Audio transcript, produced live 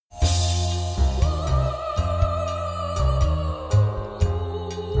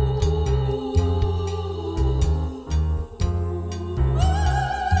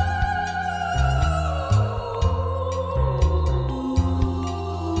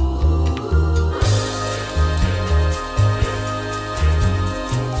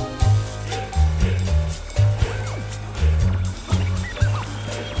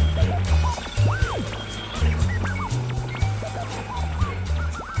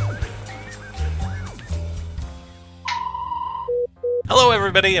Hello,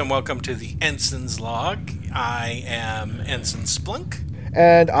 everybody, and welcome to the Ensign's Log. I am Ensign Splunk.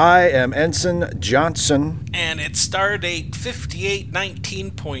 And I am Ensign Johnson. And it's Stardate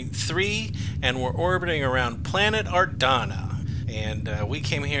 5819.3, and we're orbiting around planet Ardana. And we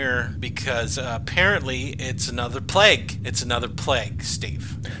came here because apparently it's another plague. It's another plague,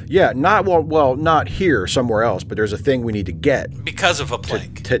 Steve. Yeah, not here, somewhere else, but there's a thing we need to get. Because of a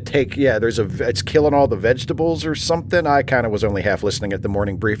plague. To take, it's killing all the vegetables or something. I kind of was only half listening at the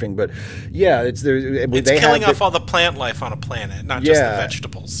morning briefing, but yeah, it's killing off all the plant life on a planet, not just the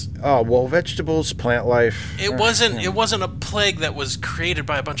vegetables. Oh, well, vegetables, plant life. It wasn't a plague that was created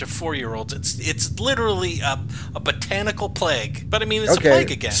by a bunch of 4-year-olds. It's literally a botanical plague. But I mean, it's a plague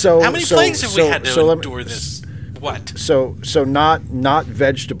again. How many plagues have we had to endure this? What? So not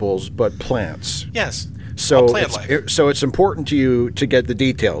vegetables, but plants. Yes. So plant life. So it's important to you to get the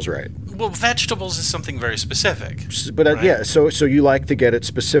details right. Well, vegetables is something very specific. But right? Yeah, so you like to get it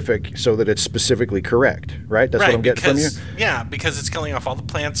specific so that it's specifically correct, right? That's what I'm getting from you? Yeah, because it's killing off all the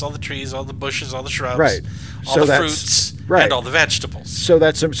plants, all the trees, all the bushes, all the shrubs, right. all the fruits, and all the vegetables. So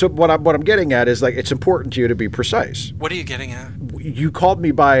what I'm getting at is, like, it's important to you to be precise. What are you getting at? You called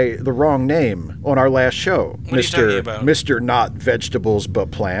me by the wrong name on our last show. What are you talking about? Mr. Not Vegetables But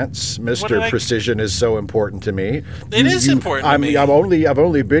Plants. Mr. Precision is so important to me. It is important to me. I've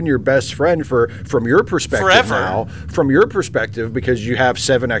only been your best friend from your perspective forever. Now. From your perspective, because you have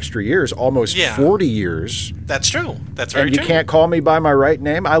 7 extra years, almost 40 years. That's true. That's very true. And you can't call me by my right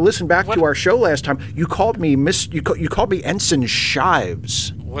name. I listened back to our show last time. You called me You called me Ensign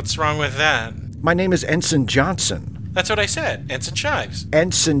Shives. What's wrong with that? My name is Ensign Johnson. That's what I said. Ensign Shives.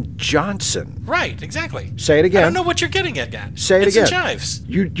 Ensign Johnson. Right, exactly. Say it again. I don't know what you're getting at, Dad. Say it again. Ensign Shives.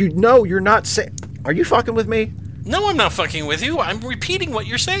 You know you're not saying... Are you fucking with me? No, I'm not fucking with you. I'm repeating what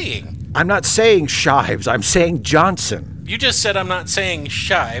you're saying. I'm not saying Shives. I'm saying Johnson. You just said I'm not saying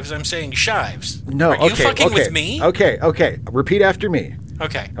Shives. I'm saying Shives. No, Are you fucking with me? Okay. Repeat after me.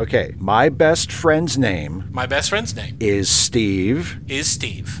 Okay. My best friend's name... My best friend's name... Is Steve...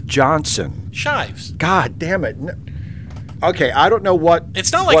 Johnson. Shives. God damn it. No. Okay, I don't know what...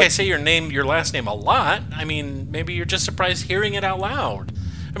 It's not like I say your last name a lot. I mean, maybe you're just surprised hearing it out loud.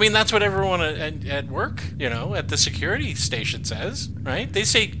 I mean, that's what everyone at work, at the security station says, right?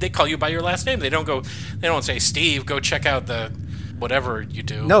 They call you by your last name. They don't say, Steve, go check out the whatever you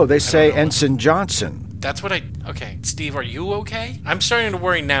do. No, they say Ensign Johnson. That's what okay. Steve, are you okay? I'm starting to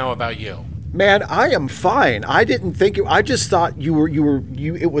worry now about you. Man, I am fine. I didn't think I just thought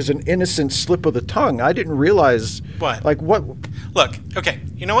it was an innocent slip of the tongue. I didn't realize what. Like what? Look, okay.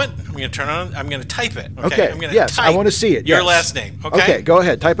 You know what? I'm going to I'm going to type it. Okay. I'm going to type I want to see it. Your last name. Okay. Okay, go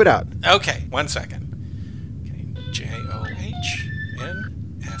ahead. Type it out. Okay, 1 second. Okay.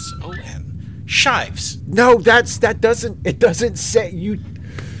 Johnson. Shives. No, it doesn't say you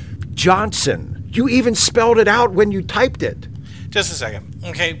Johnson. You even spelled it out when you typed it. Just a second.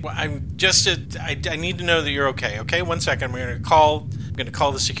 Okay, well, I need to know that you're okay. Okay, 1 second. I'm going to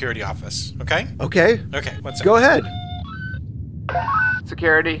call the security office. Okay. Okay. 1 second. Go ahead.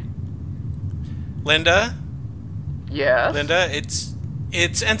 Security. Linda. Yes. Linda, it's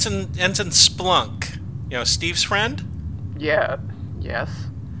Ensign Splunk. Steve's friend. Yeah. Yes.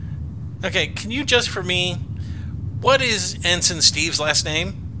 Okay, can you just for me? What is Ensign Steve's last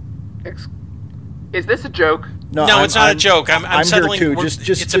name? Is this a joke? No, it's not a joke. I'm settling. Here too.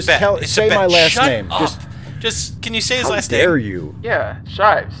 It's a bet. Say a bet. My last Shut name. Up. Just can you say his last name? How dare you? Yeah,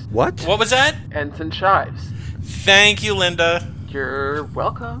 Shives. What? What was that? Ensign Shives. Thank you, Linda. You're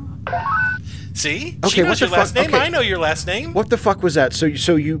welcome. See? Okay, she knows your last name. Okay. I know your last name. What the fuck was that? So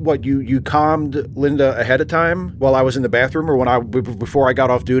you calmed Linda ahead of time while I was in the bathroom, or before I got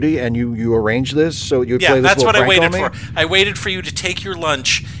off duty, and you arranged this so you'd play this little prank on me? Yeah, that's what I waited for. I waited for you to take your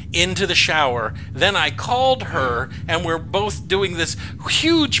lunch into the shower. Then I called her, and we're both doing this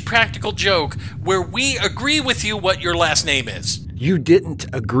huge practical joke where we agree with you what your last name is. You didn't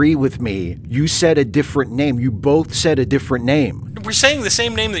agree with me. You said a different name. You both said a different name. We're saying the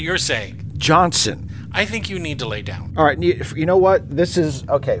same name that you're saying. Johnson. I think you need to lay down. All right, you know what? This is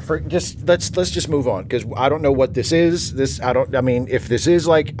okay. Let's just move on, because I don't know what this is. If this is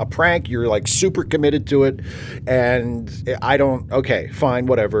like a prank, you're like super committed to it, and I don't. Okay, fine,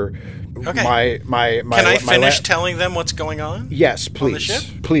 whatever. Okay. Can I finish telling them what's going on? Yes, please. On the ship?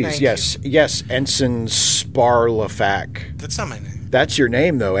 Please, yes. Ensign Sparlafac. That's not my name. That's your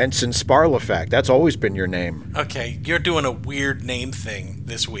name, though, Ensign Sparlafac. That's always been your name. Okay, you're doing a weird name thing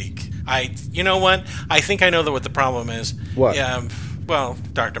this week. You know what? I think I know what the problem is. What? Well,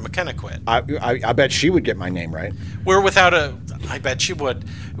 Dr. McKenna quit. I bet she would get my name right. We're without I bet she would.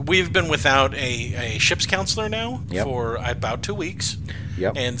 We've been without a ship's counselor now for about 2 weeks.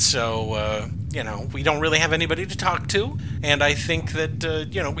 Yep. And so, we don't really have anybody to talk to. And I think that,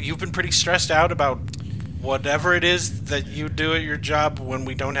 you've been pretty stressed out about whatever it is that you do at your job when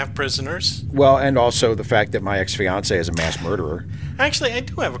we don't have prisoners. Well, and also the fact that my ex-fiance is a mass murderer. Actually, I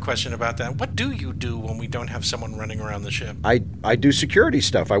do have a question about that. What do you do when we don't have someone running around the ship? I do security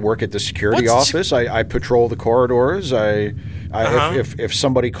stuff. I work at the security office. I patrol the corridors. If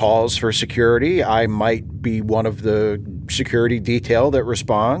somebody calls for security, I might be one of the security detail that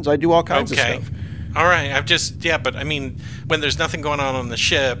responds. I do all kinds of stuff. All right. But I mean, when there's nothing going on the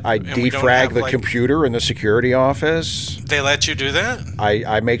ship, I defrag the computer in the security office. They let you do that?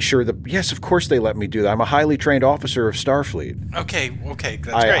 I make sure that, yes, of course they let me do that. I'm a highly trained officer of Starfleet. Okay, that's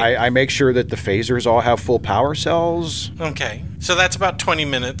great. I make sure that the phasers all have full power cells. Okay, so that's about 20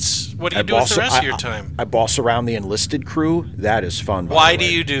 minutes. What do you do with the rest of your time? I boss around the enlisted crew. That is fun. Why do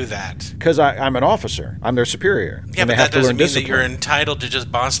you do that? Because I'm an officer. I'm their superior. Yeah, but that doesn't mean that you're entitled to just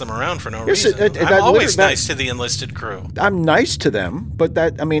boss them around for no reason. I'm always nice to the enlisted crew. I'm nice to them, but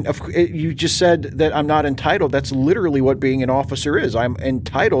you just said that I'm not entitled. That's literally what being an officer is. I'm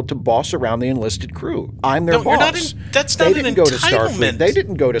entitled to boss around the enlisted crew. I'm their boss. That's not an entitlement. They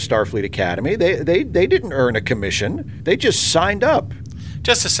didn't go to Starfleet Academy. They didn't earn a commission. They just signed up.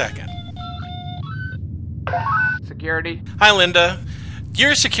 Just a second. Security. Hi, Linda.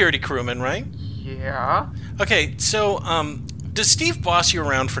 You're a security crewman, right? Yeah. Okay, so does Steve boss you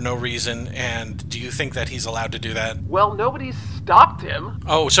around for no reason, and do you think that he's allowed to do that? Well, nobody's stopped him.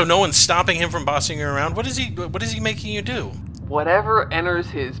 Oh, so no one's stopping him from bossing you around? What is he making you do? Whatever enters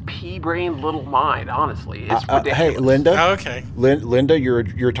his pea-brained little mind, honestly, is ridiculous. Hey, Linda. Oh, okay. Linda,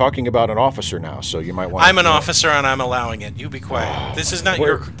 you're talking about an officer now, so you might want. I'm an officer, and I'm allowing it. You be quiet. This is not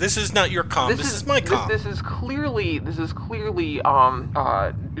your comm. This is my comm. This is clearly.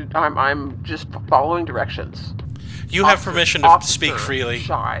 I'm just following directions. You have permission to speak freely.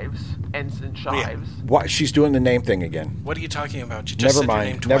 Shives. Ensign Shives. Yeah. What? She's doing the name thing again. What are you talking about? You just said your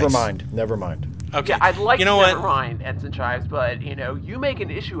name twice. Never mind. Okay. Yeah, I'd like to never mind, Ensign Shives, but, you make an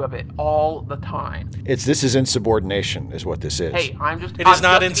issue of it all the time. This is insubordination, is what this is. Hey, It is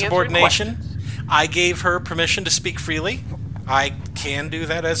not insubordination. I gave her permission to speak freely. I can do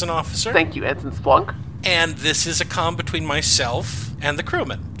that as an officer. Thank you, Ensign Splunk. And this is a comm between myself and the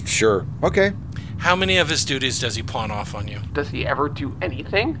crewman. Sure. Okay. How many of his duties does he pawn off on you? Does he ever do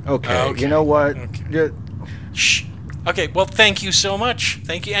anything? Okay. You know what? Okay. Shh. Okay, well, thank you so much.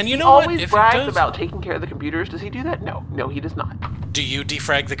 Thank you. And you know Always what? If brags about taking care of the computers. Does he do that? No, he does not. Do you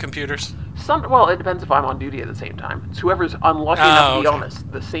defrag the computers? Well, it depends if I'm on duty at the same time. It's whoever's unlucky enough to be on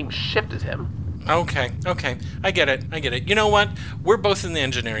the same shift as him. Okay. I get it. You know what? We're both in the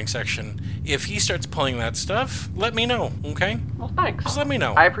engineering section. If he starts pulling that stuff, let me know, okay? Well, thanks. Just let me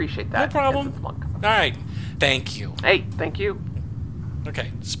know. I appreciate that. No problem. Ensign Splunk. All right. Thank you. Hey, thank you.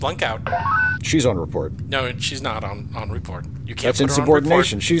 Okay, Splunk out. She's on report. No, she's not on report. You can't That's put her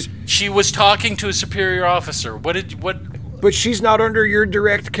insubordination. on report. She was talking to a superior officer. But she's not under your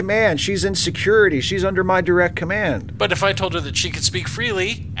direct command. She's in security. She's under my direct command. But if I told her that she could speak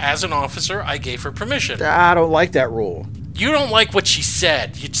freely as an officer, I gave her permission. I don't like that rule. You don't like what she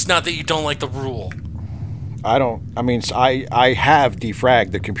said. It's not that you don't like the rule. I have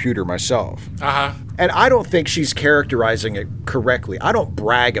defragged the computer myself. Uh-huh. And I don't think she's characterizing it correctly. I don't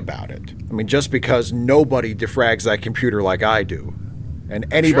brag about it. I mean, just because nobody defrags that computer like I do.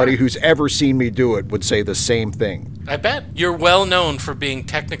 And anybody who's ever seen me do it would say the same thing. I bet. You're well known for being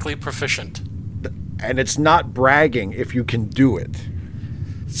technically proficient. And it's not bragging if you can do it.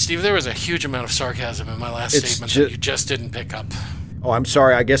 Steve, there was a huge amount of sarcasm in my last statement that you just didn't pick up. Oh, I'm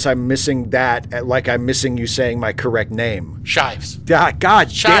sorry. I guess I'm missing that, like I'm missing you saying my correct name. Shives. God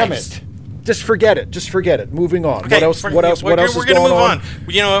damn it. Just forget it. Moving on. Okay, What else is going on? We're going to move on.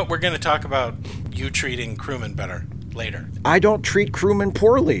 You know what? We're going to talk about you treating crewmen better later. I don't treat crewmen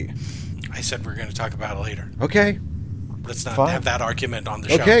poorly. I said we're going to talk about it later. Okay. Let's not have that argument on the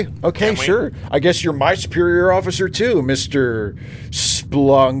show. Okay, sure. I guess you're my superior officer too, Mr.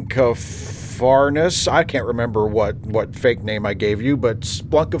 Splunkifarnus. I can't remember what fake name I gave you, but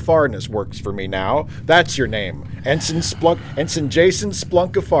Splunkifarnus works for me now. That's your name. Ensign Jason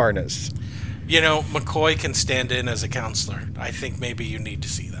Splunkifarnus. McCoy can stand in as a counselor. I think maybe you need to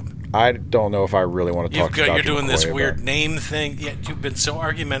see them. I don't know if I really want to talk to Dr. You're doing this McCoy weird about. name thing. Yeah, you've been so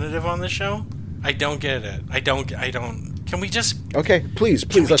argumentative on this show. I don't get it. I don't. Can we just... Okay, please,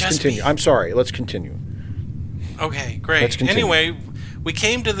 let's continue. I'm sorry, let's continue. Okay, great. Let's continue. Anyway, we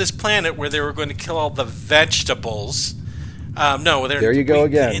came to this planet where they were going to kill all the vegetables. No, there you go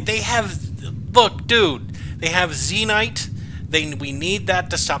again. They have, look, dude, they have Xenite. We need that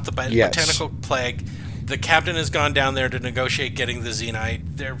to stop the botanical plague. The captain has gone down there to negotiate getting the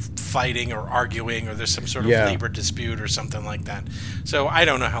Xenite. They're fighting or arguing, or there's some sort of labor dispute or something like that. So I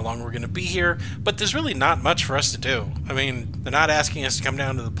don't know how long we're going to be here, but there's really not much for us to do. I mean, they're not asking us to come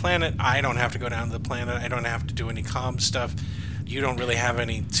down to the planet. I don't have to go down to the planet. I don't have to do any comm stuff. You don't really have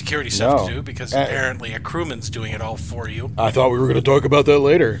any security stuff to do because apparently a crewman's doing it all for you. I thought we were going to talk about that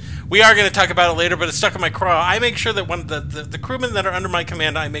later. We are going to talk about it later, but it's stuck in my craw. I make sure that when the crewmen that are under my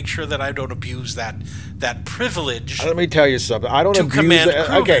command, I make sure that I don't abuse that privilege. Let me tell you something. I don't abuse it.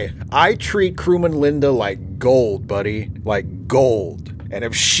 Okay, I treat crewman Linda like gold, buddy. Like gold. And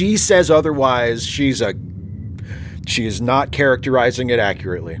if she says otherwise, she is not characterizing it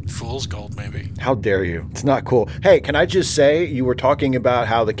accurately. Fool's gold, maybe. How dare you? It's not cool. Hey, can I just say, you were talking about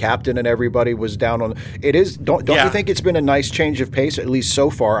how the captain and everybody was down on... It is... Don't you think it's been a nice change of pace, at least so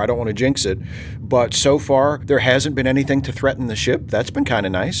far? I don't want to jinx it. But so far, there hasn't been anything to threaten the ship. That's been kind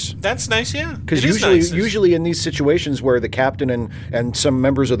of nice. That's nice, yeah. Because usually in these situations where the captain and some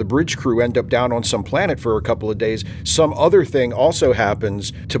members of the bridge crew end up down on some planet for a couple of days, some other thing also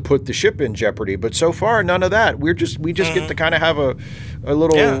happens to put the ship in jeopardy. But so far, none of that. We just get to kind of have a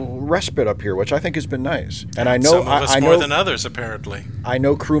little respite up here, which I think has been nice. And I know some of us more than others, apparently. I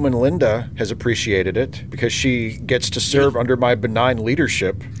know crewman Linda has appreciated it because she gets to serve under my benign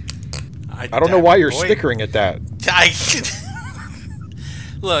leadership. I don't know why you're snickering at that.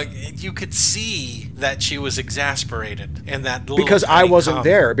 Look, you could see that she was exasperated, and that because I wasn't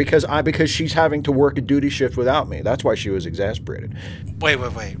there, because she's having to work a duty shift without me. That's why she was exasperated. Wait!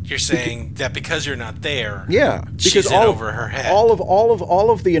 You're saying that because you're not there? Yeah, because she's in over her head. All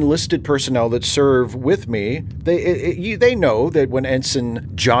of the enlisted personnel that serve with me, they know that when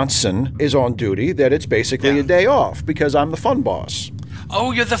Ensign Johnson is on duty, that it's basically a day off because I'm the fun boss.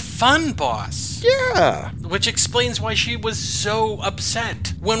 Oh, you're the fun boss. Yeah. Which explains why she was so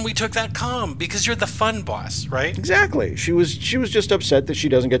upset when we took that comm, because you're the fun boss, right? Exactly. She was just upset that she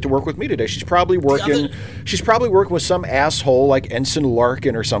doesn't get to work with me today. She's probably working with some asshole like Ensign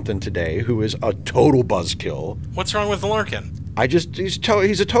Larkin or something today, who is a total buzzkill. What's wrong with Larkin? He's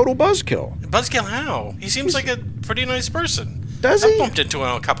a total buzzkill. Buzzkill how? He seems like a pretty nice person. Does he? I've bumped into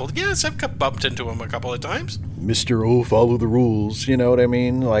him a couple of times. Mr. Oh, follow the rules. You know what I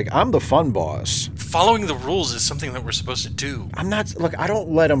mean? Like, I'm the fun boss. Following the rules is something that we're supposed to do. I'm not. Look, I don't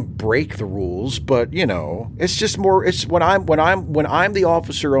let him break the rules, but you know, it's just more. It's when I'm the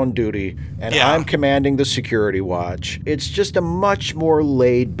officer on duty and I'm commanding the security watch. It's just a much more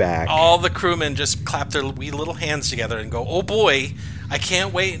laid back. All the crewmen just clap their wee little hands together and go, "Oh boy, I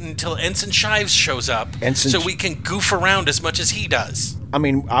can't wait until Ensign Shives shows up, so we can goof around as much as he does." I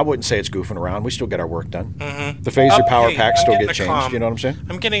mean, I wouldn't say it's goofing around. We still get our work done. Mm-hmm. The phaser power packs still get changed. You know what I'm saying?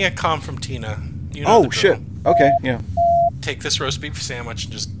 I'm getting a comm from Tina. You know shit. Okay, yeah. Take this roast beef sandwich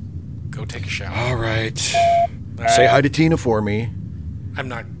and just go take a shower. All right. Say hi to Tina for me. I'm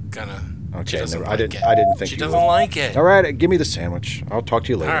not gonna. Okay, I didn't think she doesn't like it. All right, give me the sandwich. I'll talk to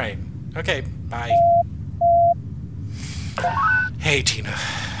you later. All right. Okay. Bye. Hey, Tina.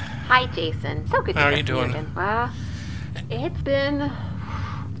 Hi, Jason. So good to How see are you doing? Again. Well, it's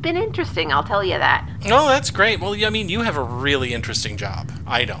been interesting, I'll tell you that. Oh, that's great. Well, I mean, you have a really interesting job.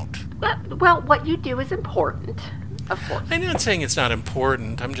 I don't. Well, what you do is important, of course. I'm not saying it's not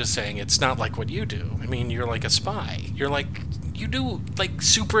important. I'm just saying it's not like what you do. I mean, you're like a spy. You do, like,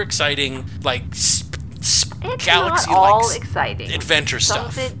 super exciting, like, galaxy-like all exciting. Adventure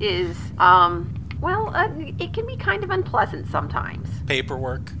stuff. Some of it is, it can be kind of unpleasant sometimes.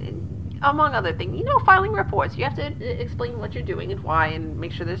 Paperwork. Among other things. You know, filing reports. You have to explain what you're doing and why and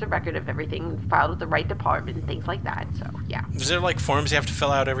make sure there's a record of everything filed with the right department and things like that. So, yeah. Is there, like, forms you have to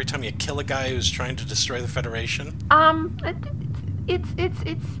fill out every time you kill a guy who's trying to destroy the Federation?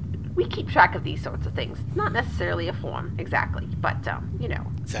 We keep track of these sorts of things. It's not necessarily a form, exactly, but, you know.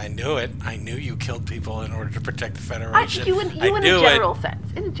 I knew it. I knew you killed people in order to protect the Federation. In a general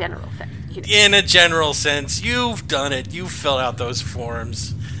sense. In a general sense. You know. In a general sense. You've done it. You've filled out those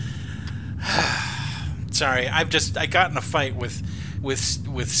forms. Sorry, I got in a fight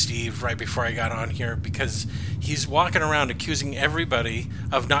with Steve right before I got on here because he's walking around accusing everybody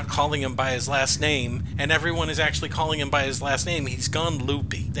of not calling him by his last name, and everyone is actually calling him by his last name. He's gone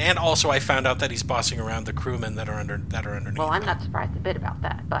loopy. And also I found out that he's bossing around the crewmen that are underneath. Well, I'm not surprised a bit about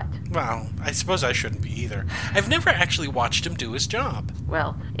that, but... Well, I suppose I shouldn't be either. I've never actually watched him do his job.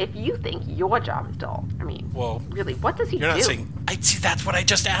 Well, if you think your job is dull, I mean, well, really, what does he do? You're not saying... See, that's what I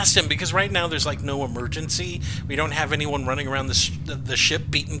just asked him, because right now there's, like, no emergency. We don't have anyone running around the ship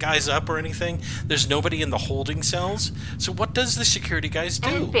beating guys up or anything. There's nobody in the holding holding cells. So what does the security guys do?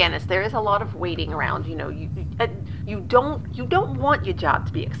 And in fairness, there is a lot of waiting around. You know, you don't want your job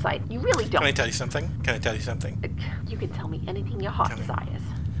to be exciting. You really don't. Can I tell you something? You can tell me anything your heart desires.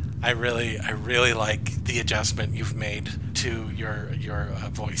 I really like the adjustment you've made to your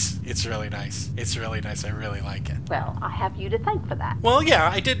voice. It's really nice. I really like it. Well, I have you to thank for that. Well, yeah,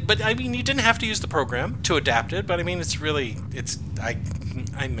 I did, but I mean, you didn't have to use the program to adapt it. But I mean,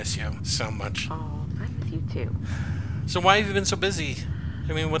 I miss you so much. Oh, I miss you too. So why have you been so busy?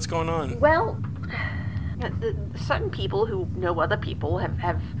 I mean, what's going on? Well, certain people who know other people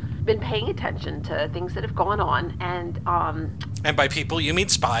have been paying attention to things that have gone on, And by people, you mean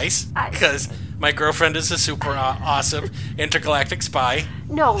spies, because my girlfriend is a super awesome intergalactic spy.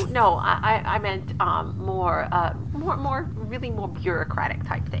 No, I meant more bureaucratic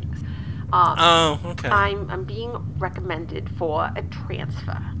type things. Okay. I'm being recommended for a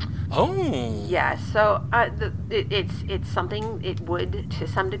transfer. Oh. Yeah, so it's something. It would to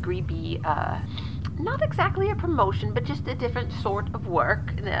some degree be not exactly a promotion, but just a different sort of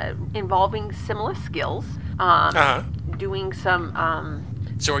work involving similar skills. Doing some.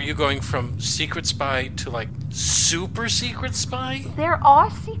 So are you going from secret spy to like super secret spy? There are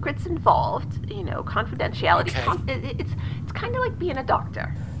secrets involved, you know, confidentiality. Okay. It's kind of like being a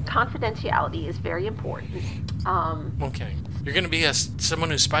doctor. Confidentiality is very important. Okay. You're going to be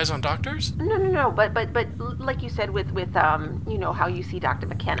someone who spies on doctors? No. But like you said with you know how you see Dr.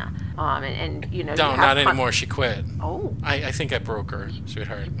 McKenna, and you know. No, not anymore. She quit. Oh. I think I broke her,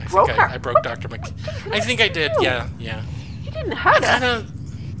 sweetheart. I broke Dr. McKenna. I think I did. Yeah. You didn't hurt her.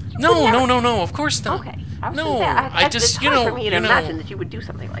 No. Of course not. Okay. It's hard for me to imagine that you would do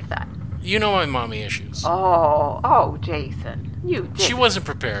something like that. You know my mommy issues. Oh, Jason, you did. She wasn't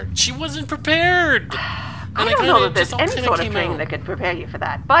prepared. I don't know that there's any sort of training that could prepare you for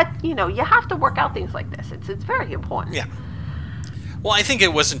that. But, you know, you have to work out things like this. It's very important. Yeah. Well, I think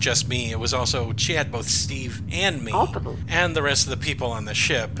it wasn't just me. It was also, she had both Steve and me. And the rest of the people on the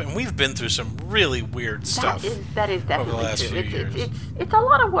ship. And we've been through some really weird stuff. That is definitely over the last true. few years. It's a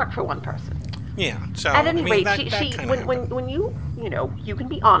lot of work for one person. Yeah. So at any rate, when you know, you can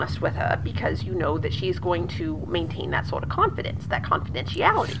be honest with her because you know that she's going to maintain that sort of confidence, that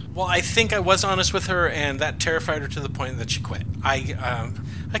confidentiality. Well, I think I was honest with her, and that terrified her to the point that she quit. I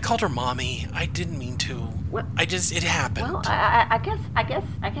called her mommy. I didn't mean to. Well, it happened. Well, I guess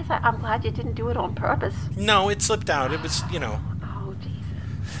I'm glad you didn't do it on purpose. No, it slipped out. It was, you know. Oh,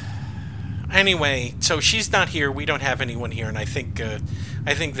 Jesus. Anyway, so she's not here. We don't have anyone here, and I think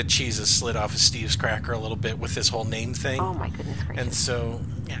the cheese has slid off of Steve's cracker a little bit with this whole name thing. Oh my goodness gracious! And so,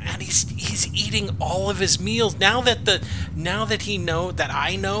 and he's eating all of his meals now that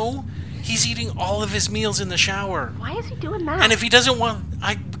I know, he's eating all of his meals in the shower. Why is he doing that? And if he doesn't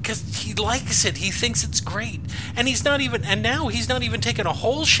because he likes it, he thinks it's great, and now he's not even taking a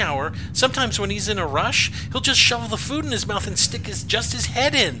whole shower. Sometimes when he's in a rush, he'll just shovel the food in his mouth and stick his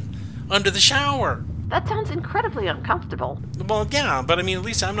head in under the shower. That sounds incredibly uncomfortable. Well, yeah, but I mean, at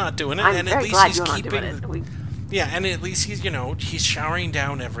least I'm not doing it, I'm and very at least glad he's you're not keeping doing it. Yeah, and at least he's showering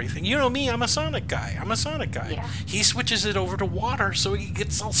down everything. You know me, I'm a Sonic guy. Yeah. He switches it over to water so he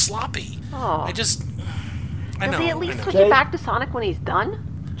gets all sloppy. Oh. Does he at least switch it back to Sonic when he's done?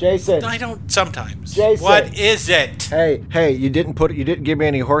 Jason. I don't sometimes. Jason. What is it? Hey, you didn't give me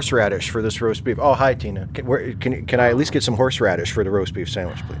any horseradish for this roast beef. Oh, hi, Tina. Can I at least get some horseradish for the roast beef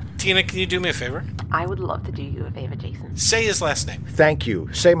sandwich, please? Tina, can you do me a favor? I would love to do you a favor, Jason. Say his last name. Thank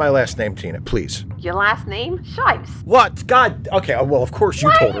you. Say my last name, Tina, please. Your last name? Shives. What? God. Okay, well, of course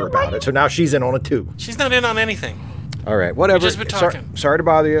you told her about it, so now she's in on it too. She's not in on anything. All right, whatever. We've just been talking. Sorry to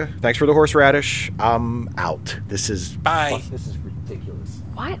bother you. Thanks for the horseradish. I'm out. Bye. This is ridiculous.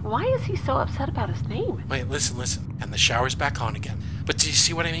 Why is he so upset about his name? Wait, listen. And the shower's back on again. But do you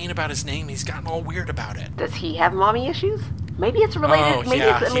see what I mean about his name? He's gotten all weird about it. Does he have mommy issues? Maybe it's related.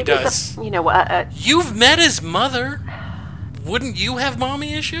 He does. You've met his mother. Wouldn't you have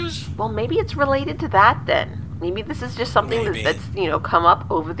mommy issues? Well, maybe it's related to that then. Maybe this is just something that's come up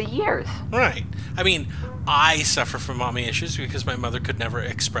over the years. Right. I mean, I suffer from mommy issues because my mother could never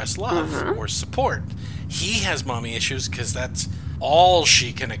express love or support. He has mommy issues because that's all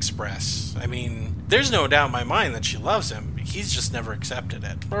she can express. I mean, there's no doubt in my mind that she loves him. He's just never accepted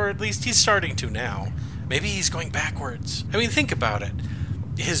it. Or at least he's starting to now. Maybe he's going backwards. I mean, think about it.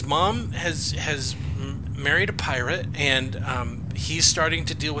 His mom has married a pirate, and he's starting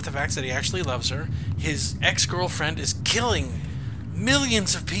to deal with the fact that he actually loves her. His ex-girlfriend is killing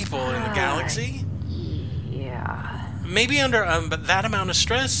millions of people in the galaxy. Yeah. maybe under that amount of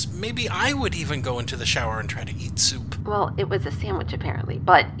stress, maybe I would even go into the shower and try to eat soup. Well, it was a sandwich apparently,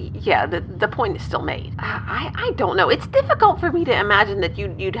 but yeah, the point is still made. I don't know. It's difficult for me to imagine that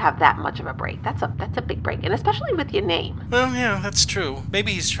you'd have that much of a break. That's a big break, and especially with your name. Well, yeah, that's true.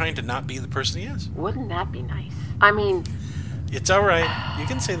 Maybe he's trying to not be the person he is. Wouldn't that be nice? I mean, it's all right. You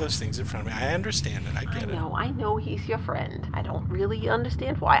can say those things in front of me. I understand it. I get it. I know he's your friend. I don't really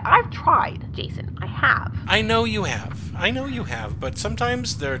understand why. I've tried, Jason. I have. I know you have. But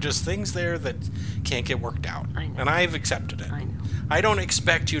sometimes there are just things there that can't get worked out. I know. And I've accepted it. I know. I don't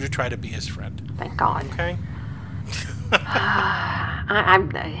expect you to try to be his friend. Thank God. Okay?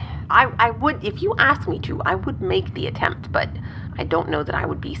 I would, if you asked me to, I would make the attempt, but I don't know that I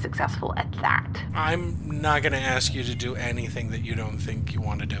would be successful at that. I'm not going to ask you to do anything that you don't think you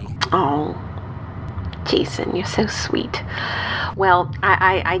want to do. Oh, Jason, you're so sweet. Well,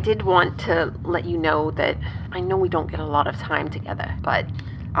 I did want to let you know that I know we don't get a lot of time together, but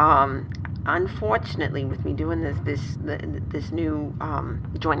unfortunately, with me doing this new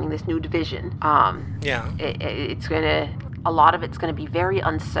joining this new division, it's a lot of it's gonna be very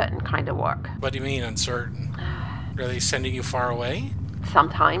uncertain kind of work. What do you mean uncertain? Are they sending you far away?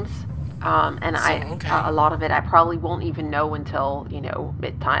 Sometimes. A lot of it I probably won't even know until,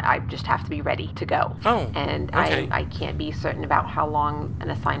 mid-time. I just have to be ready to go. Oh, and okay. I can't be certain about how long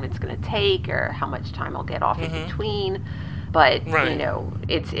an assignment's going to take or how much time I'll get off in between. But, right.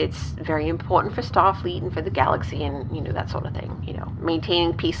 It's very important for Starfleet and for the galaxy and, that sort of thing.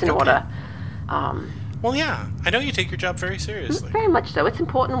 Maintaining peace and order. Well, yeah. I know you take your job very seriously. Very much so. It's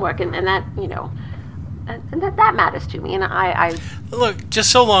important work and that, and that matters to me, and I Look, just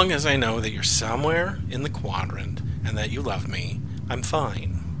so long as I know that you're somewhere in the quadrant and that you love me, I'm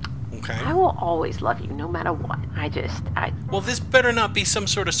fine. Okay? I will always love you, no matter what. Well, this better not be some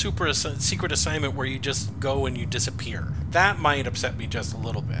sort of secret assignment where you just go and you disappear. That might upset me just a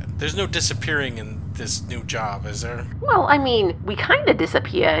little bit. There's no disappearing in this new job, is there? Well, I mean, we kind of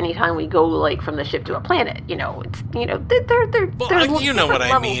disappear anytime we go, from the ship to a planet. It's, Well, you know what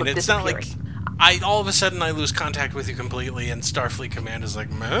I mean. It's not like all of a sudden I lose contact with you completely and Starfleet Command is like,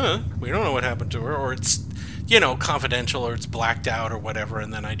 we don't know what happened to her, or it's, confidential, or it's blacked out or whatever,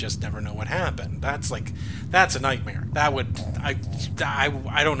 and then I just never know what happened. That's a nightmare. That would,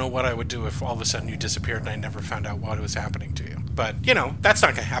 I don't know what I would do if all of a sudden you disappeared and I never found out what was happening to you. But, that's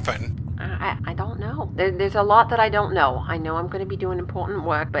not going to happen. I don't know. There's a lot that I don't know. I know I'm going to be doing important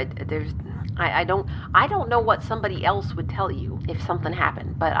work, but I don't know what somebody else would tell you if something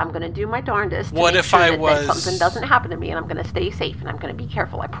happened, but I'm going to do my darndest to make sure that something doesn't happen to me, and I'm going to stay safe, and I'm going to be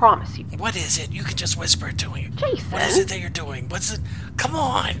careful. I promise you. What is it? You can just whisper it to me. Jason. What is it that you're doing? What's it? Come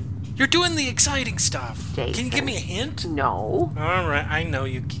on. You're doing the exciting stuff. Jason. Can you give me a hint? No. All right. I know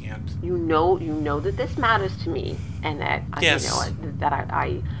you can't. You know that this matters to me, and that yes. I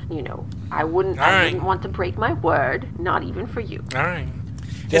wouldn't want to break my word, not even for you. All right.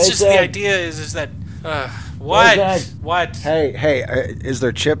 It's just the idea is that what? Hey, is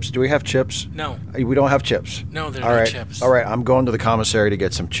there chips? Do we have chips? No. We don't have chips. No, there are no chips. All right, I'm going to the commissary to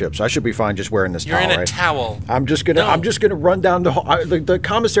get some chips. I should be fine just wearing this towel, You're in a right? towel. I'm just gonna run down the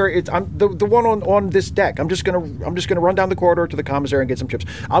commissary. I'm the one on this deck. I'm just gonna run down the corridor to the commissary and get some chips.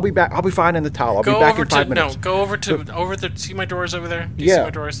 I'll be back. I'll be fine in the towel. I'll be back in 5 minutes. No, go over to see my drawers over there. Do you see my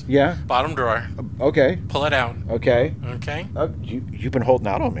drawers? Yeah. Bottom drawer. Okay. Pull it out. Okay. Okay. You've been holding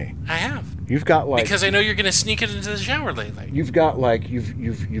out on me. I have. You've got because I know you're gonna sneak it into the shower lately. You've got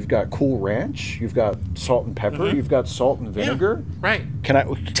you've got Cool Ranch. You've got salt and pepper. Mm-hmm. You've got salt and vinegar. Yeah, right. Can I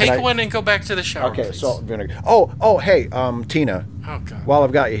take one and go back to the shower? Okay, please. Salt and vinegar. Oh, hey, Tina. Oh God. While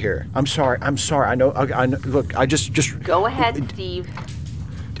I've got you here, I'm sorry. I know. Look, I just. Go ahead, Steve.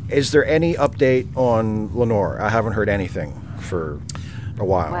 Is there any update on Lenore? I haven't heard anything for a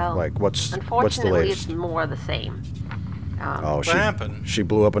while. Well, what's the unfortunately, latest? it's more of the same. What happened? She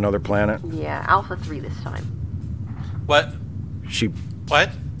blew up another planet? Yeah, Alpha 3 this time. What?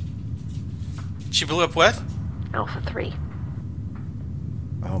 What? She blew up what? Alpha 3.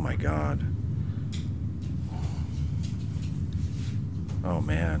 Oh my God. Oh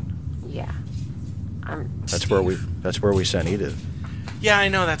man. Yeah. That's where we sent Edith. Yeah, I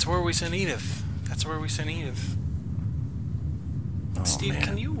know. That's where we sent Edith. Oh, Steve, man.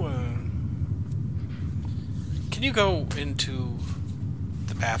 Can you go into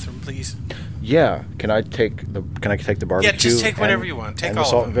the bathroom, please? Yeah. Can I take the barbecue? Yeah, just take whatever you want. Take all the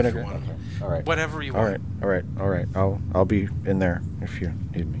salt of and them vinegar. if you want. Okay. All right. Whatever you want. All right. I'll be in there if you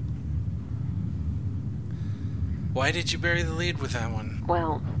need me. Why did you bury the lead with that one?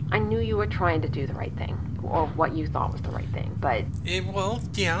 Well, I knew you were trying to do the right thing, or what you thought was the right thing, but... Yeah, it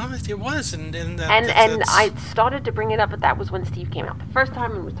was, and I started to bring it up, but that was when Steve came out the first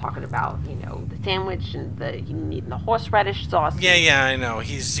time and was talking about, the sandwich and you needing the horseradish sauce. Yeah, I know.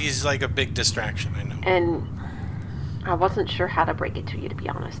 He's like a big distraction, I know. And I wasn't sure how to break it to you, to be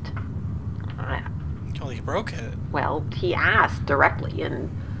honest. Well, he broke it. Well, he asked directly, and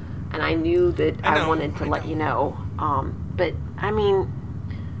I knew that I wanted to let you know. But I mean,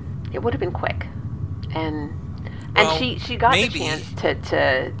 it would have been quick, and she got the chance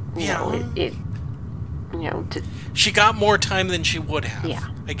to She got more time than she would have. Yeah,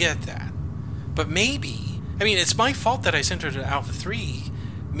 I get that, but maybe it's my fault that I sent her to Alpha 3.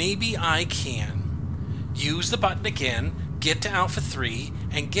 Maybe I can use the button again, get to Alpha 3,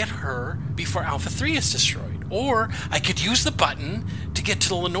 and get her before Alpha 3 is destroyed. Or I could use the button to get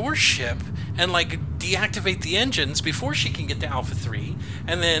to Lenore's ship and deactivate the engines before she can get to Alpha 3,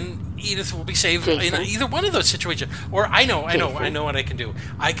 and then Edith will be saved in either one of those situations. Or I know what I can do.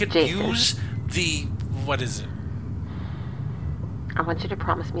 I could use the... What is it? I want you to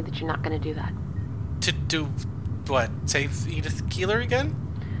promise me that you're not going to do that. To do what? Save Edith Keeler again?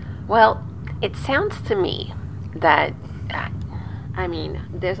 Well, it sounds to me that...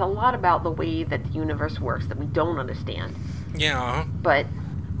 there's a lot about the way that the universe works that we don't understand. Yeah. But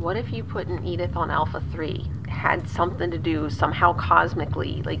what if you putting Edith on Alpha 3 had something to do somehow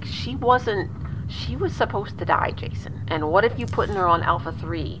cosmically? She was supposed to die, Jason. And what if you putting her on Alpha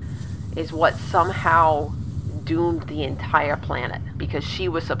 3 is what somehow doomed the entire planet because she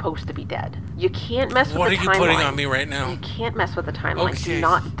was supposed to be dead? You can't mess with the timeline. What are you putting on me right now? You can't mess with the timeline. Okay. Do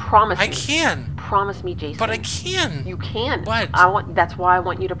not promise me. I can. Promise me, Jason. But I can. You can. But that's why I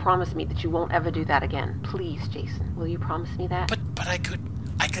want you to promise me that you won't ever do that again. Please, Jason. Will you promise me that? But I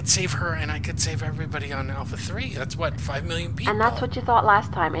could save her, and I could save everybody on Alpha 3. That's what, 5 million people. And that's what you thought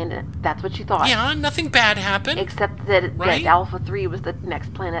last time, and that's what you thought. Yeah, nothing bad happened. Except that Alpha 3 was the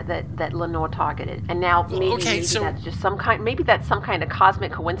next planet that Lenore targeted. And now maybe that's just some kind of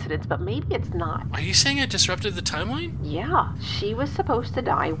cosmic coincidence, but maybe it's not. Are you saying I disrupted the timeline? Yeah. She was supposed to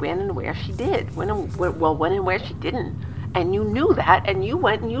die when and where she did. When and where she didn't. And you knew that, and you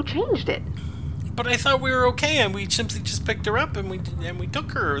went and you changed it. But I thought we were okay, and we simply just picked her up, and we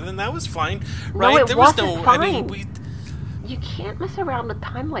took her, and then that was fine, right? No, it wasn't fine. You can't mess around with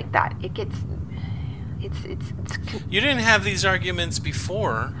time like that. It gets... It's... You didn't have these arguments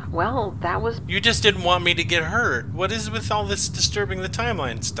before. Well, that was... You just didn't want me to get hurt. What is with all this disturbing the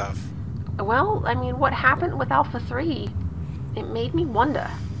timeline stuff? Well, what happened with Alpha 3, it made me wonder.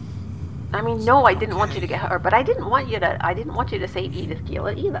 No, I didn't want you to get hurt, but I didn't want you to save Edith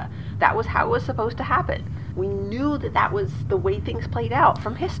Keeler either. That was how it was supposed to happen. We knew that was the way things played out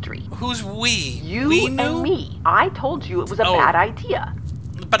from history. Who's we? You and me. I told you it was a bad idea.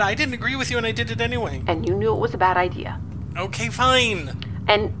 But I didn't agree with you, and I did it anyway. And you knew it was a bad idea. Okay, fine.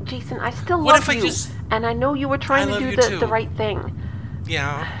 And Jason, I still love you. And I know you were trying to do the right thing.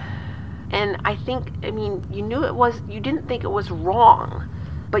 Yeah. And I think, you knew it was. You didn't think it was wrong.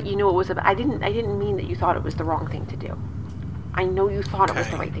 But you knew it was. I didn't mean that you thought it was the wrong thing to do. I know you thought it was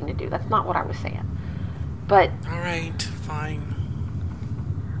the right thing to do. That's not what I was saying. But all right, fine.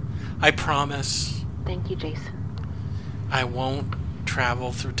 I promise. Thank you, Jason. I won't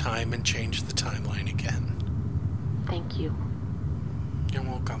travel through time and change the timeline again. Thank you. You're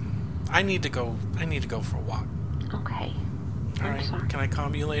welcome. I need to go for a walk. Okay. All right. Sorry. Can I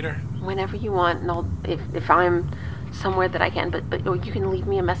call you later? Whenever you want, and if I'm somewhere that I can, but or you can leave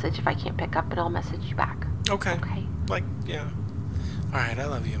me a message if I can't pick up, and I'll message you back. Okay. Yeah. All right, I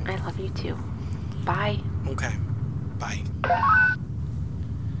love you. I love you too. Bye. Okay. Bye.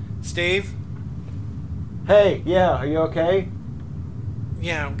 Steve? Hey, yeah, are you okay?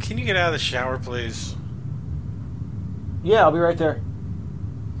 Yeah, can you get out of the shower, please? Yeah, I'll be right there.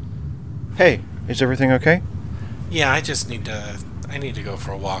 Hey, is everything okay? Yeah, I need to go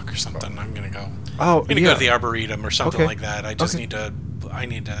for a walk or something. I'm gonna go. Oh, I'm gonna go to the Arboretum or something like that. I just need to.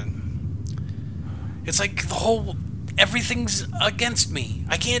 It's like everything's against me.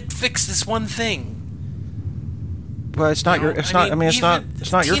 I can't fix this one thing. Well, it's not your. It's not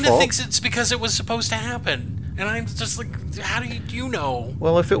your Tina fault. thinks it's because it was supposed to happen, and I'm just like, how do you know?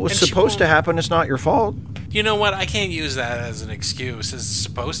 Well, if it was supposed to happen, it's not your fault. You know what? I can't use that as an excuse. It's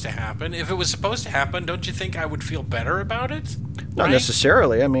supposed to happen. If it was supposed to happen, don't you think I would feel better about it? Not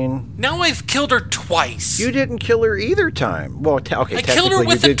necessarily. Now I've killed her twice. You didn't kill her either time. Well, okay. I killed her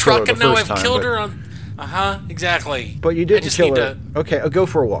with the truck, and now I've killed her on Exactly. But you I didn't just kill need her. Okay, go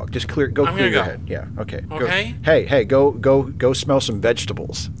for a walk. Just clear your go. head. Yeah, okay. Okay. Hey, go smell some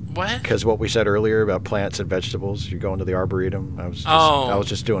vegetables. What? Because what we said earlier about plants and vegetables, you're going to the Arboretum. I was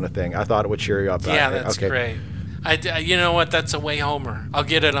just doing a thing. I thought it would cheer you up. Yeah, that's great. You know what? That's a way homer. I'll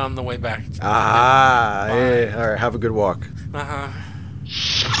get it on the way back. Yeah. All right. Have a good walk.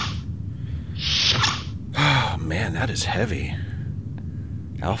 Oh, man, that is heavy.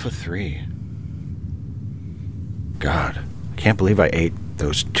 Alpha 3. God, I can't believe I ate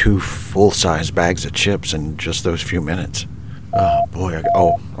those 2 full-size bags of chips in just those few minutes. Oh, boy.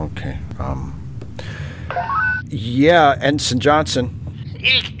 Okay. Yeah, Ensign Johnson.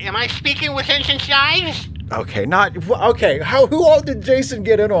 Am I speaking with Ensign Shives? Okay, who all did Jason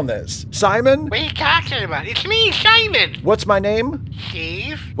get in on this? Simon? What are you talking about? It's me, Simon. What's my name?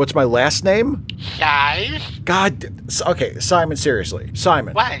 Steve. What's my last name? Shives. God, okay, Simon, seriously.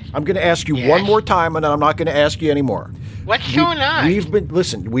 Simon. What? I'm going to ask you Yes? one more time, and then I'm not going to ask you anymore. What's going on?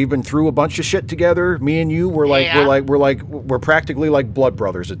 We've been through a bunch of shit together. Me and you, we're practically like blood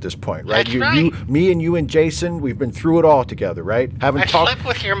brothers at this point, right? That's right. Me and you and Jason, we've been through it all together, right? I slept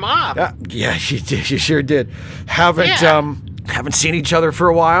with your mom. Yeah, you did. You sure did. Haven't seen each other for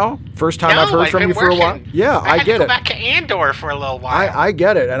a while. First time I've heard from you for a while. Yeah, I had get to go it. back to Andor for a little while. I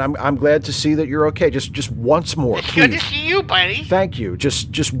get it, and I'm glad to see that you're okay. Just once more, It's please. good to see you, buddy. Thank you.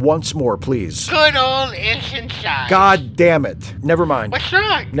 Just once more, please. Good old Ensign Shives. God damn it. Never mind. What's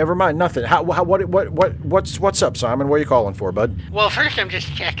wrong? Never mind. Nothing. What's up, Simon? What are you calling for, bud? Well, first I'm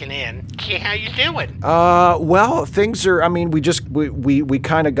just checking in. See how you doing. Well, things are. I mean, we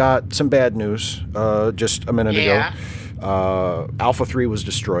kind of got some bad news just a minute ago. Alpha 3 was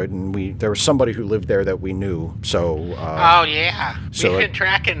destroyed, and there was somebody who lived there that we knew. So. Oh yeah. So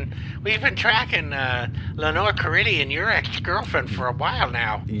We've been tracking Lenore Caridian, your ex-girlfriend, for a while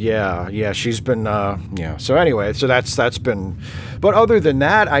now. Yeah, she's been, So anyway, that's been, but other than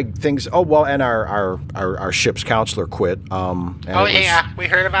that, and our ship's counselor quit. We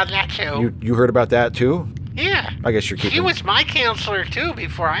heard about that too. You heard about that too? Yeah. I guess you're keeping. She was my counselor too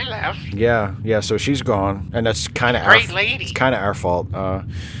before I left. Yeah. So she's gone, and that's kind of great lady. It's kind of our fault.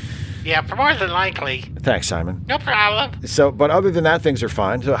 Yeah, more than likely. Thanks, Simon. No problem. So, but other than that, things are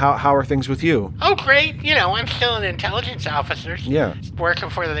fine. So, how are things with you? Oh, great. You know, I'm still an intelligence officer. Yeah. Working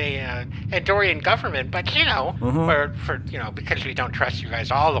for the Andorian government, but because we don't trust you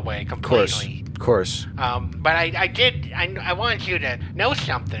guys all the way completely. Of course. But I wanted you to know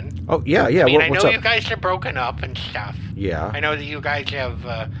something. Oh, yeah. I mean, What's I know up? you guys are broken up and stuff. Yeah. I know that you guys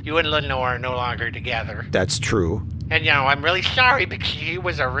you and Lenore are no longer together. That's true. And, I'm really sorry because she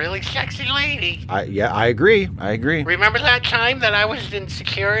was a really sexy lady. I agree. Remember that time that I was in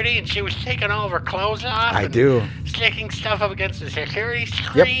security and she was taking all of her clothes off? I do. Sticking stuff up against the security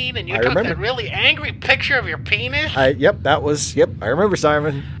screen, and you took remember. that really angry picture of your penis? I remember,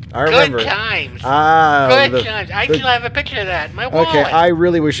 Simon. I remember. Good times. Good times. I still have a picture of that in my wallet. Okay, I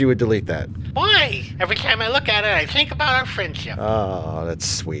really wish you would delete that. Why? Every time I look at it, I think about our friendship. Oh, that's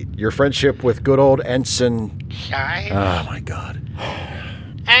sweet. Your friendship with good old Ensign. Shy? Oh, my God.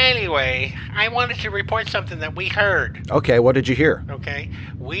 Anyway, I wanted to report something that we heard. Okay, what did you hear? Okay,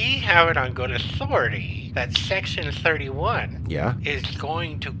 we have it on good authority that Section 31 is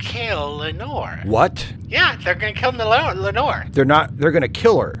going to kill Lenore. What? Yeah, they're going to kill Lenore. They're going to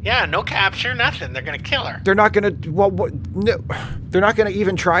kill her. Yeah, no capture, nothing. They're going to kill her. They're not going to, no. They're not going to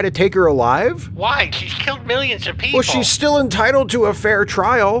even try to take her alive? Why? She's killed millions of people. Well, she's still entitled to a fair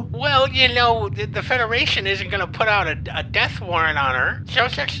trial. Well, the Federation isn't going to put out a death warrant on her. So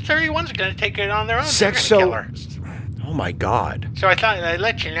Section 31 is going to take it on their own. They're going to kill her. Oh, my God. So I thought I'd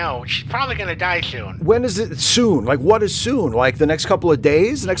let you know. She's probably going to die soon. When is it soon? Like, what is soon? Like, the next couple of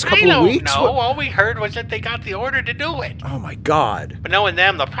days? The next couple of weeks? I don't know. All we heard was that they got the order to do it. Oh, my God. But knowing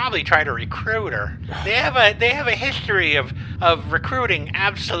them, they'll probably try to recruit her. They have a history of recruiting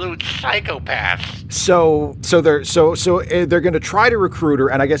absolute psychopaths. So they're going to try to recruit her,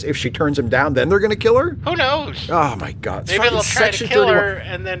 and I guess if she turns him down, then they're going to kill her? Who knows? Oh, my God. Maybe they'll try to kill her,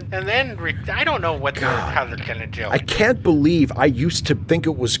 and then I don't know how they're going to do it. I can't believe I used to think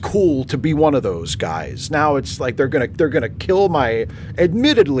it was cool to be one of those guys. Now it's like they're gonna kill my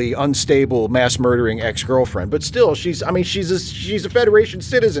admittedly unstable mass murdering ex-girlfriend, but still she's a Federation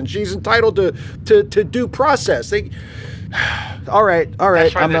citizen. She's entitled to due process. All right.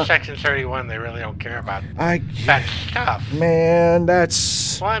 That's why there's Section 31. They really don't care about that stuff. Man,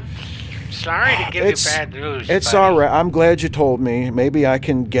 that's. Well, I'm sorry to give you bad news. It's all right. I'm glad you told me. Maybe I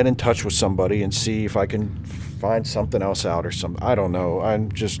can get in touch with somebody and see if I can find something else out or something. I don't know.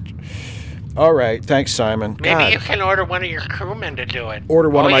 I'm just. All right. Thanks, Simon. Maybe you can order one of your crewmen to do it. Order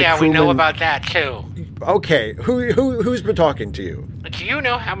one of my crewmen. We know about that too. Okay, who's been talking to you? Do you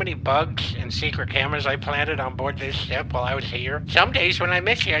know how many bugs and secret cameras I planted on board this ship while I was here? Some days when I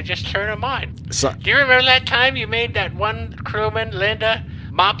miss you, I just turn them on. So, Do you remember that time you made that one crewman, Linda,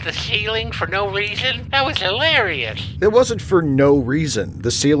 mop the ceiling for no reason? That was hilarious. it wasn't for no reason.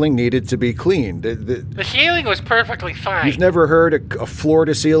 The ceiling needed to be cleaned. The ceiling was perfectly fine. You've never heard a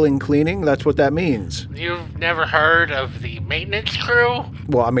floor-to-ceiling cleaning? That's what that means. You've never heard of the maintenance crew?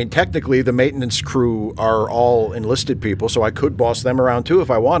 Well, I mean, technically, the maintenance crew are all enlisted people, so I could boss them around too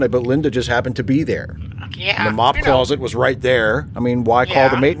if I wanted, but Linda just happened to be there. Yeah. And the mop closet was right there. I mean, why call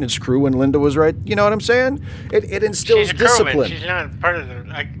the Yeah. maintenance crew when Linda was right? You know what I'm saying? It instills She's a discipline. crewman. She's not part of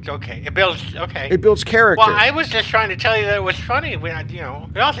the... okay. It builds... Okay. It builds character. Well, I was just trying to tell you that it was funny. We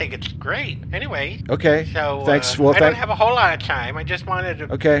all think it's great. Anyway. Okay. So, Thanks. Well, I don't have a whole lot of time. I just wanted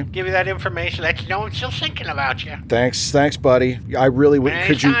to give you that information, let you know I'm still thinking about you. Thanks, buddy. I really would.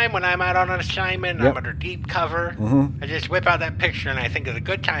 Could you? Anytime when I'm out on an assignment, Yep. I'm under deep cover, I just whip out that picture and I think of the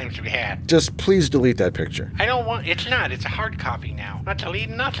good times we had. Just please delete that picture. I don't want... It's not. It's a hard copy now. I'm not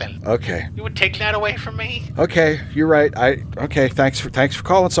deleting nothing. Okay. You would take that away from me? Okay, you're right. Okay. Thanks for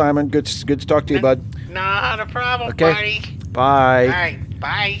calling, Simon. Good to talk to you, bud. Not a problem, Okay. buddy. Bye. All right.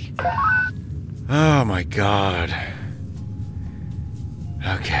 Bye. Oh my God.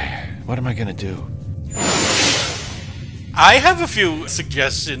 Okay. What am I gonna do? I have a few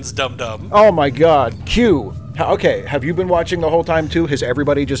suggestions, Dum Dum. Oh my God. Q. Okay. Have you been watching the whole time too? Has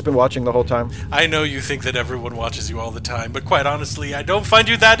everybody just been watching the whole time? I know you think that everyone watches you all the time, but quite honestly, I don't find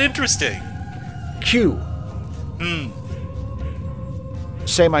you that interesting. Q.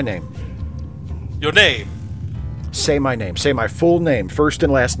 Say my name. Your name? Say my name. Say my full name, first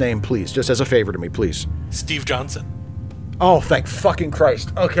and last name, please. Just as a favor to me, please. Steve Johnson. Oh, thank fucking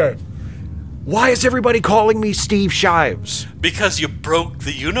Christ. Okay. Why is everybody calling me Steve Shives? Because you broke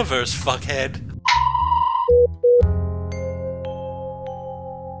the universe, fuckhead.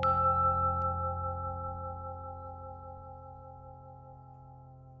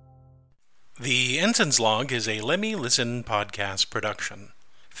 The Ensign's Log is a Lemmy Listen podcast production,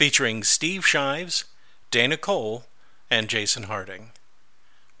 featuring Steve Shives, Dana Cole, and Jason Harding.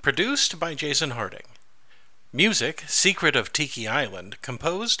 Produced by Jason Harding. Music, Secret of Tiki Island,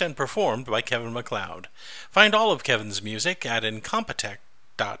 composed and performed by Kevin MacLeod. Find all of Kevin's music at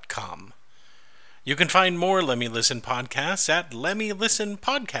incompetech.com. You can find more Lemmy Listen podcasts at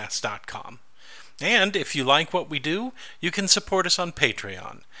lemmylistenpodcast.com. And if you like what we do, you can support us on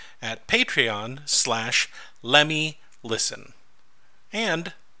Patreon at patreon.com/lemmylisten.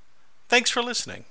 And thanks for listening.